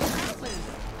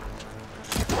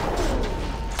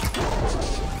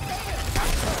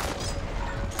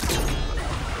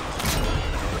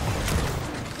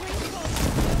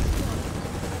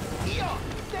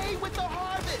 Stay with the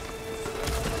harvest.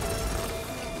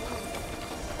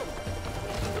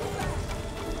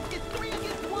 It's 3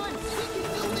 against 1. We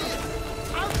can do this.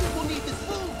 Our people need this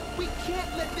food. We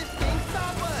can't let this thing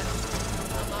stop us.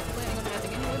 I'm not planning on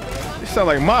having anyone there. You sound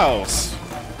like Miles.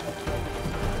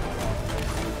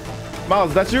 Miles,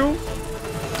 is that you?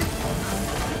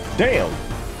 Damn.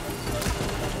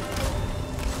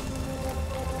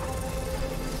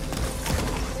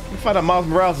 You find out Miles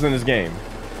Morales is in this game.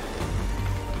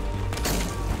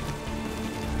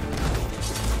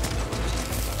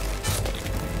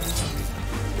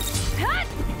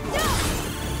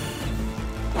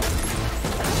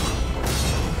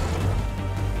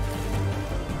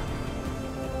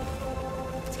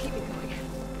 Let's keep it going.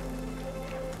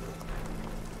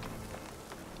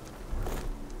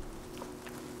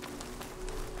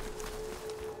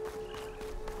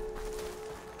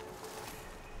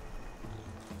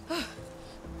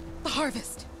 The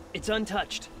harvest. It's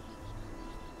untouched.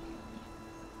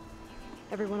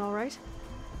 Everyone all right?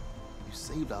 You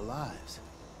saved our lives.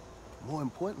 More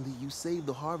importantly, you saved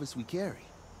the harvest we carry.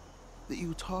 The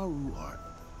Utaru are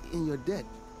in your debt.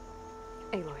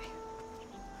 Aloy,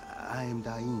 I am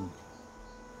Dain.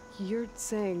 you're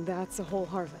saying that's a whole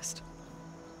harvest?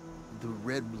 The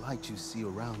red blight you see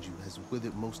around you has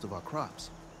withered most of our crops.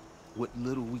 What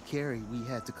little we carry, we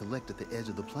had to collect at the edge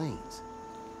of the plains.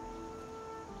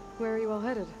 Where are you all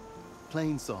headed?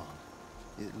 Plainsong.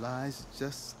 It lies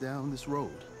just down this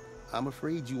road. I'm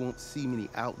afraid you won't see many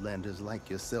outlanders like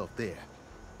yourself there.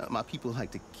 My people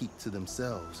like to keep to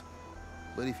themselves.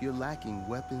 But if you're lacking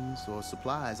weapons or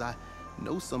supplies, I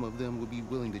know some of them would be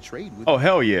willing to trade with you. Oh,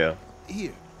 hell yeah.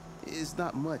 Here. It's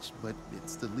not much, but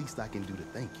it's the least I can do to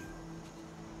thank you.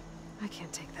 I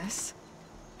can't take this.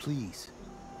 Please,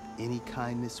 any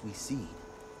kindness we seed,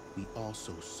 we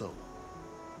also sow.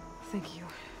 Thank you.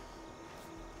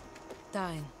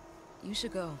 Dain, you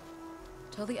should go.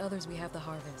 Tell the others we have the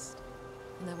harvest,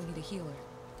 and that we need a healer.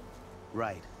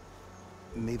 Right.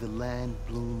 May the land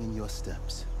bloom in your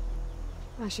steps.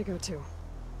 I should go too.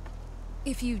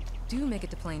 If you do make it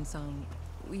to Plainsong,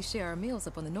 we share our meals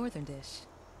up on the northern dish.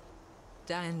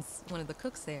 Dain's one of the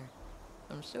cooks there.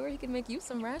 I'm sure he can make you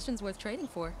some rations worth trading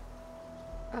for.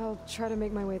 I'll try to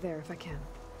make my way there if I can.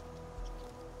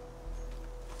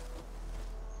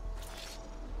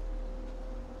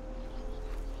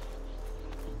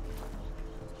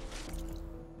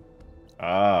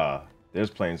 Ah,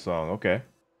 there's Plain Song. Okay.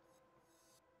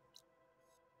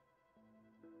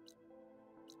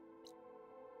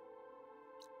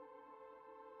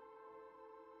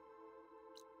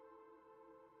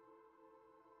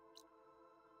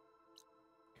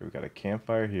 Okay, we got a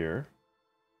campfire here.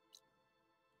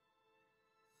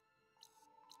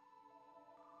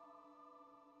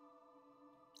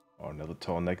 Oh, another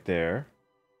tall neck there.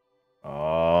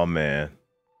 Oh, man.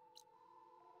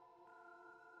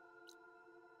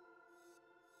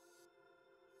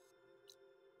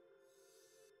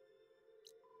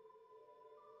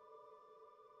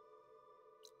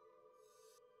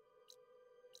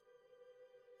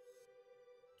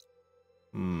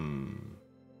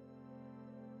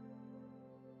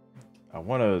 I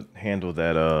want to handle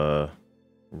that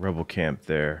rebel camp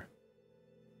there.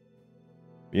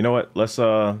 You know what? Let's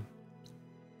go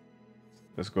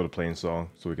to Plain Song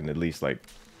so we can at least like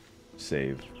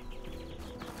save.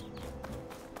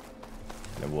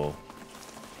 And then we'll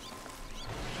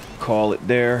call it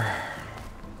there.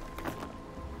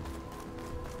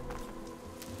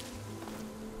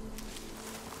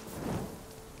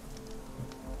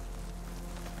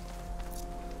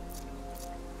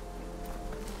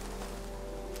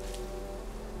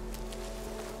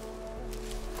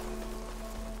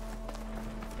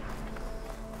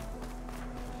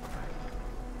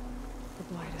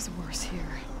 Worse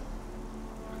here.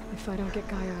 If I don't get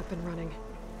Gaia up and running,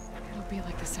 it'll be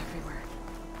like this everywhere.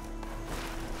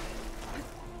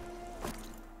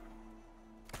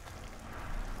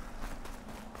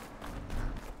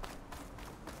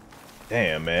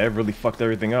 Damn, man, it really fucked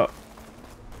everything up.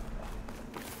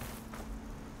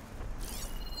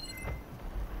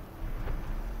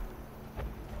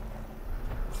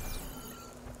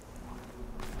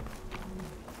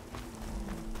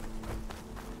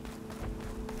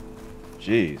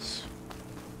 Jeez.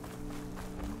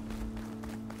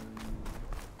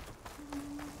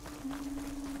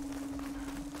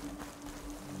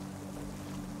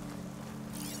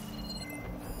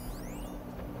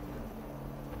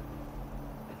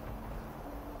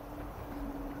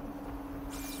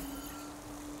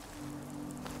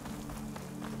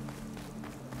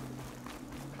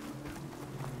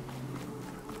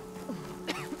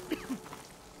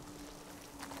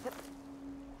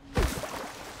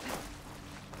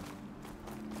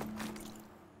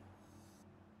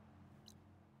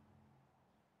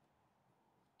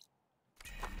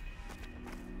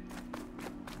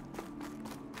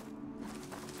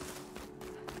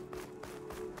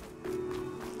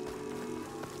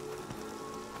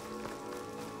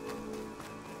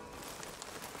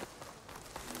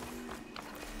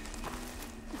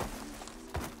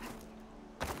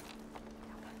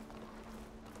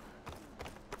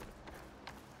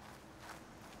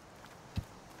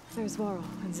 There's Varl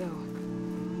and Zoe.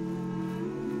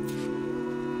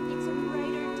 It's a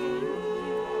brighter day with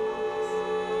you.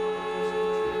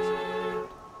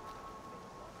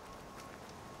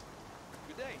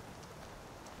 Good day.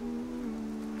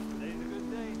 Today's a good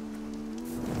day.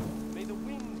 May the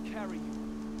wind carry you.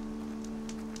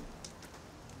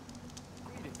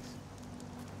 Greetings.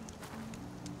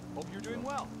 Hope you're doing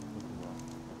well.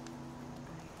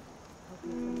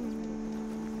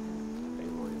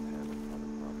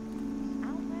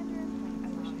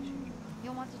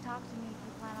 You'll want to talk to me if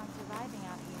you plan on surviving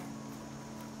out here.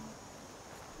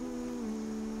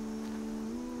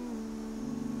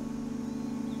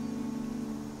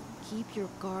 Keep your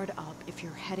guard up if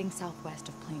you're heading southwest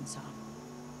of Plainsong.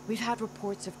 We've had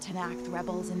reports of Tenakth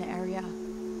rebels in the area.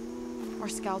 Our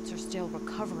scouts are still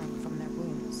recovering from their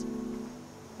wounds.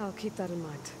 I'll keep that in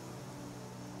mind.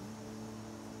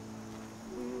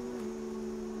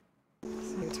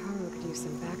 Taro could use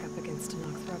some backup against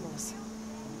Tenakth rebels.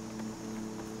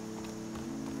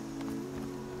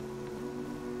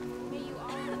 May you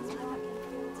always walk in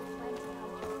fields of plenty,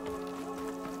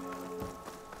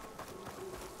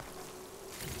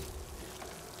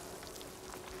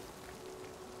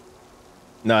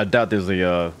 No, I doubt there's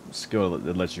a skill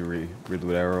that lets you read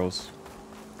with arrows.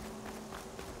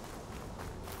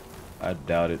 I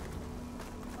doubt it.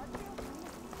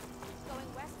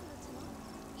 going west of the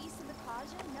Tenakth, east of the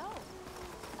Kaja? No.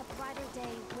 A brighter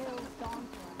day will dawn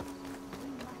for us. We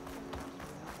must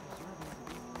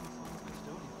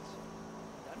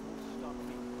That won't stop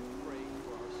me from praying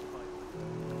for our survival.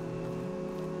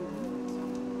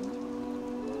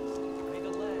 May the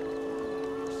land follow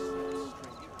your steps,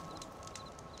 stranger.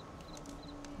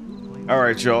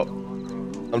 Alright, y'all.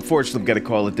 Unfortunately, gotta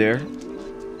call it there.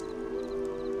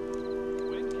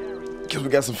 Because we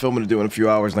got some filming to do in a few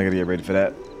hours, and I gotta get ready for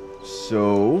that.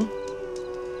 So,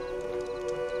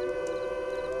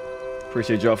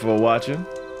 appreciate y'all for watching.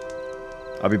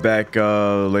 I'll be back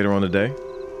later on today.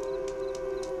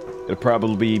 It'll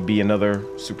probably be another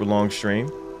super long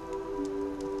stream.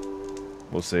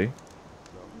 We'll see.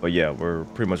 But yeah, we're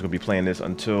pretty much gonna be playing this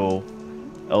until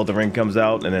Elden Ring comes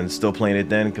out, and then still playing it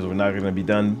then, because we're not gonna be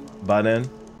done by then.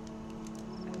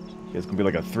 It's gonna be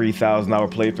like a 3,000 hour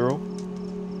playthrough.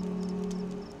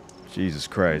 Jesus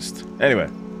Christ. Anyway,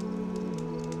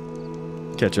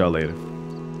 catch y'all later.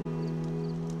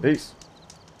 Peace.